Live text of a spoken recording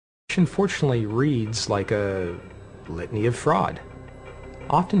Unfortunately reads like a litany of fraud,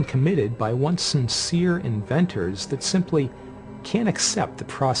 often committed by once sincere inventors that simply can't accept the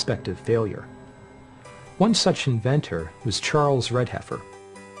prospect of failure. One such inventor was Charles Redheffer.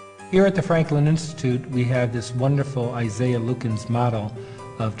 Here at the Franklin Institute, we have this wonderful Isaiah Lukens model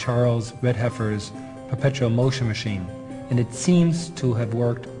of Charles Redheffer's Perpetual motion machine, and it seems to have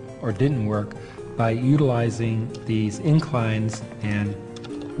worked, or didn't work, by utilizing these inclines and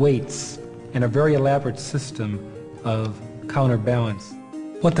weights and a very elaborate system of counterbalance.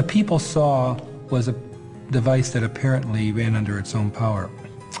 What the people saw was a device that apparently ran under its own power.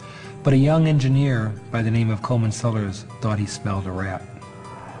 But a young engineer by the name of Coleman Sellers thought he smelled a rat.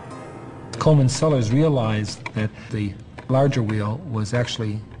 Coleman Sellers realized that the larger wheel was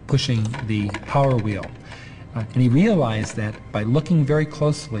actually pushing the power wheel. And he realized that by looking very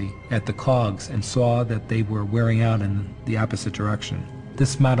closely at the cogs and saw that they were wearing out in the opposite direction.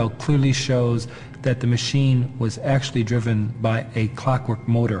 This model clearly shows that the machine was actually driven by a clockwork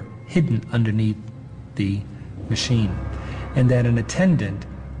motor hidden underneath the machine, and that an attendant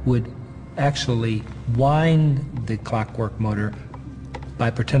would actually wind the clockwork motor by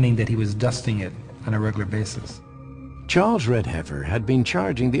pretending that he was dusting it on a regular basis. Charles Redheffer had been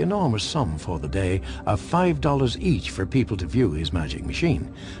charging the enormous sum for the day of $5 each for people to view his magic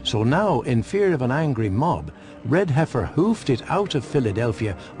machine. So now, in fear of an angry mob, Redheffer hoofed it out of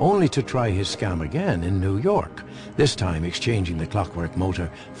Philadelphia only to try his scam again in New York, this time exchanging the clockwork motor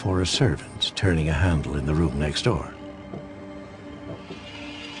for a servant turning a handle in the room next door.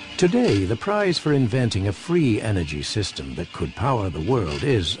 Today, the prize for inventing a free energy system that could power the world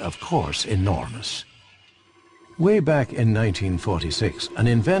is, of course, enormous. Way back in 1946, an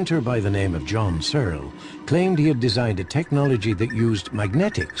inventor by the name of John Searle claimed he had designed a technology that used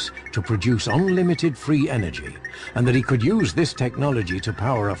magnetics to produce unlimited free energy, and that he could use this technology to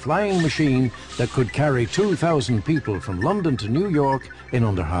power a flying machine that could carry 2,000 people from London to New York in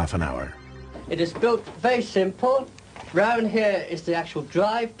under half an hour. It is built very simple. Round here is the actual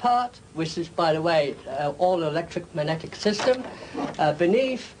drive part, which is, by the way, all electric magnetic system.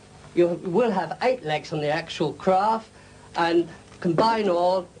 Beneath, you will have 8 legs on the actual craft, and combine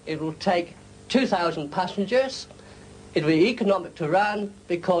all, it will take 2,000 passengers. It will be economic to run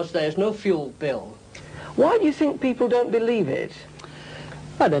because there's no fuel bill. Why do you think people don't believe it?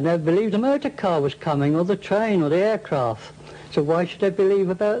 I don't know, believe the motor car was coming, or the train, or the aircraft. So why should they believe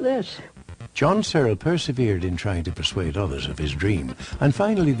about this? John Searle persevered in trying to persuade others of his dream, and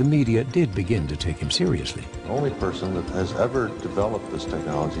finally the media did begin to take him seriously. The only person that has ever developed this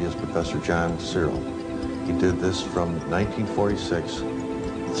technology is Professor John Searle. He did this from 1946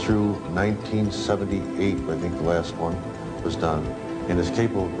 through 1978, I think the last one was done, and is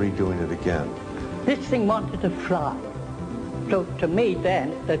capable of redoing it again. This thing wanted to fly. So to me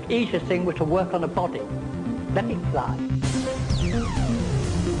then, the easiest thing was to work on a body. Let it fly.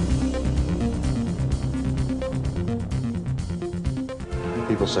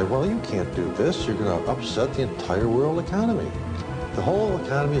 People say, well, you can't do this. You're going to upset the entire world economy. The whole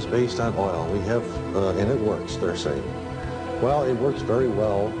economy is based on oil. We have, and it works, they're saying. Well, it works very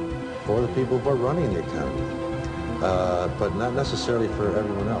well for the people who are running the economy, but not necessarily for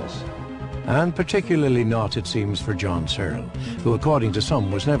everyone else. And particularly not, it seems, for John Searle, who, according to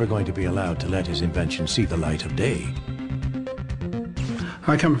some, was never going to be allowed to let his invention see the light of day.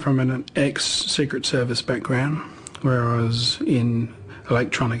 I come from an ex-Secret Service background, where I was in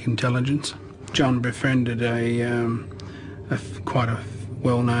electronic intelligence. John befriended quite a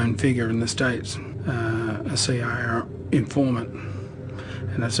well-known figure in the States, a CIA informant.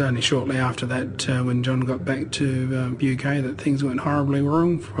 And it's only shortly after that, when John got back to UK, that things went horribly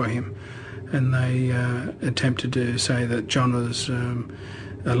wrong for him. And they attempted to say that John was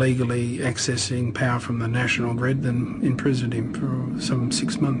illegally accessing power from the national grid, then imprisoned him for some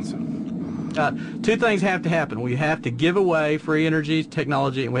 6 months. 2 things have to happen. We have to give away free energy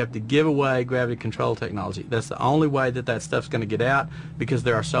technology, and we have to give away gravity control technology. That's the only way that that stuff's going to get out, because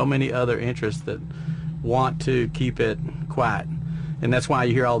there are so many other interests that want to keep it quiet. And that's why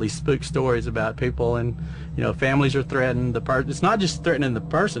you hear all these spook stories about people, and families are threatened. It's not just threatening the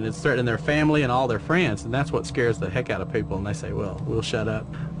person, it's threatening their family and all their friends, and that's what scares the heck out of people, and they say, well, we'll shut up.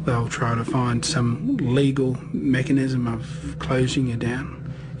 They'll try to find some legal mechanism of closing you down.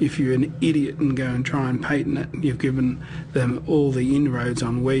 If you're an idiot and go and try and patent it, you've given them all the inroads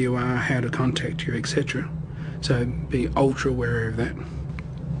on where you are, how to contact you, etc. So be ultra wary of that.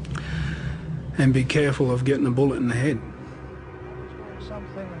 And be careful of getting a bullet in the head.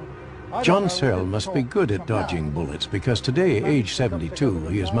 John Searle must be good at dodging bullets, because today, age 72,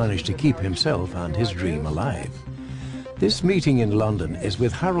 he has managed to keep himself and his dream alive. This meeting in London is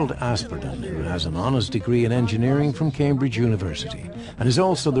with Harold Asperdon, who has an honours degree in engineering from Cambridge University and is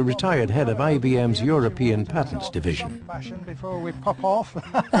also the retired head of IBM's European Patents Division. Before we pop off,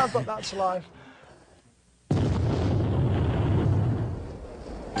 but that's life.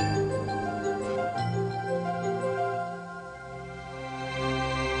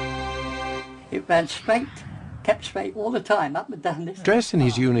 It ran straight, kept straight all the time, up and down this. Dressed in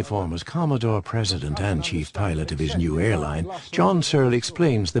his uniform as Commodore President and Chief Pilot of his new airline, John Searle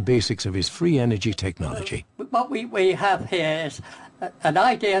explains the basics of his free energy technology. What we have here is an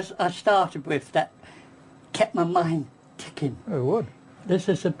idea I started with that kept my mind ticking. Oh, would. This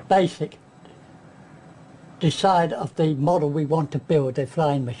is a basic design of the model we want to build, a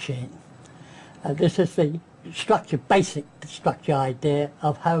flying machine. This is the basic structure idea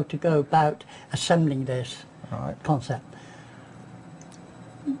of how to go about assembling this concept.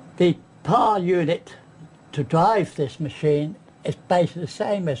 The power unit to drive this machine is basically the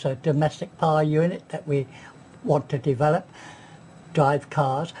same as a domestic power unit that we want to develop, drive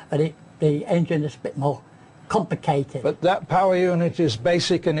cars, but the engine is a bit more complicated. But that power unit is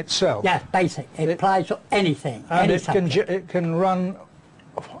basic in itself. Yes, basic. It applies to anything. And any it can run,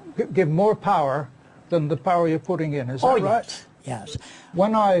 give more power than the power you're putting in, is that right? Yes, yes.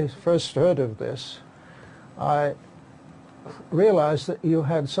 When I first heard of this, I realized that you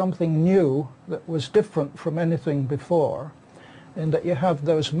had something new that was different from anything before, in that you have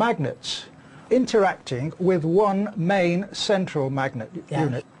those magnets interacting with one main central magnet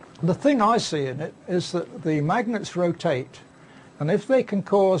unit. The thing I see in it is that the magnets rotate, and if they can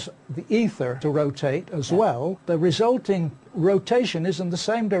cause the ether to rotate as well, the resulting rotation is in the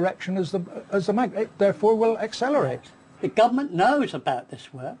same direction as the magnet, therefore will accelerate. The government knows about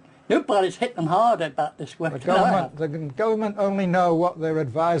this work. Nobody's hit them hard about this work. The government only know what their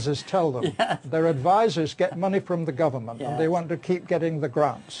advisors tell them. Yes. Their advisors get money from the government, and they want to keep getting the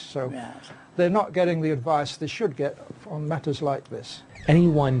grants. So they're not getting the advice they should get on matters like this.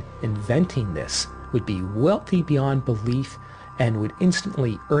 Anyone inventing this would be wealthy beyond belief and would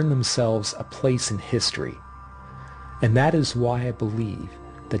instantly earn themselves a place in history. And that is why I believe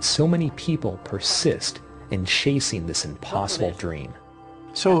that so many people persist in chasing this impossible dream.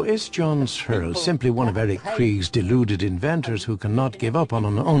 So is John Searle simply one of Eric Krieg's deluded inventors who cannot give up on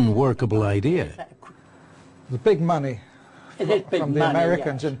an unworkable idea? The big money from the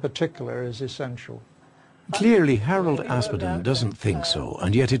Americans yes. in particular is essential. Clearly, Harold Asperdon doesn't think so,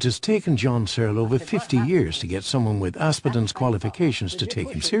 and yet it has taken John Searle over 50 years to get someone with Asperdon's qualifications to take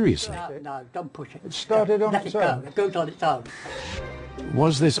him seriously. No, don't push it. It started on its own. It goes on its own.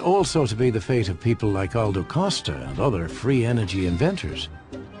 Was this also to be the fate of people like Aldo Costa and other free energy inventors?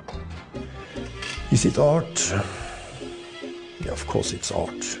 Is it art? Yeah, of course it's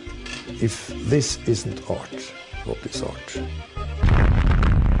art. If this isn't art, what is art?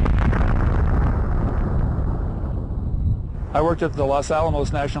 I worked at the Los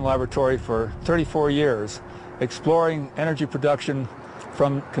Alamos National Laboratory for 34 years, exploring energy production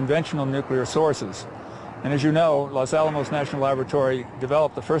from conventional nuclear sources. And as you know, Los Alamos National Laboratory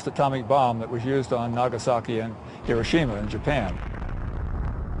developed the first atomic bomb that was used on Nagasaki and Hiroshima in Japan.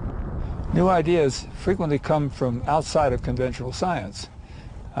 New ideas frequently come from outside of conventional science.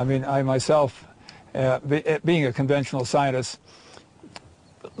 I mean, I myself, being a conventional scientist,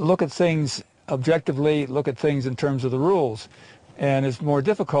 look at things objectively, look at things in terms of the rules, and it's more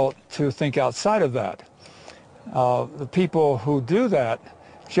difficult to think outside of that. The people who do that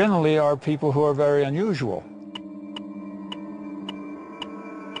generally are people who are very unusual.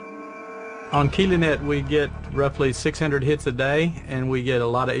 On KeelyNet, we get roughly 600 hits a day, and we get a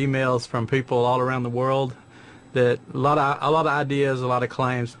lot of emails from people all around the world that a lot of ideas, a lot of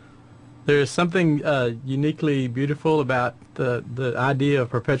claims. There's something uniquely beautiful about the idea of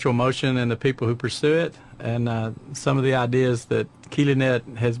perpetual motion and the people who pursue it, and some of the ideas that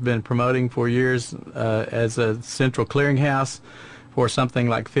KeelyNet has been promoting for years as a central clearinghouse for something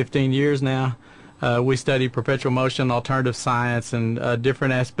like 15 years now. We study perpetual motion, alternative science, and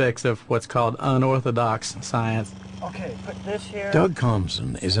different aspects of what's called unorthodox science. Okay, put this here. Doug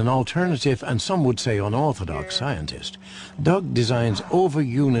Compson is an alternative and some would say unorthodox scientist. Doug designs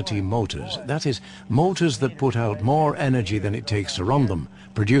over-unity motors, that is, motors that put out more energy than it takes to run them,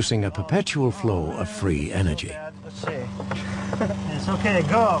 producing a perpetual flow of free energy. Let's see. It's okay,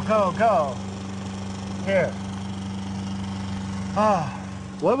 go, go, go. Here.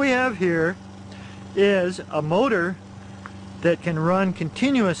 What we have here is a motor that can run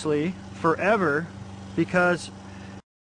continuously forever because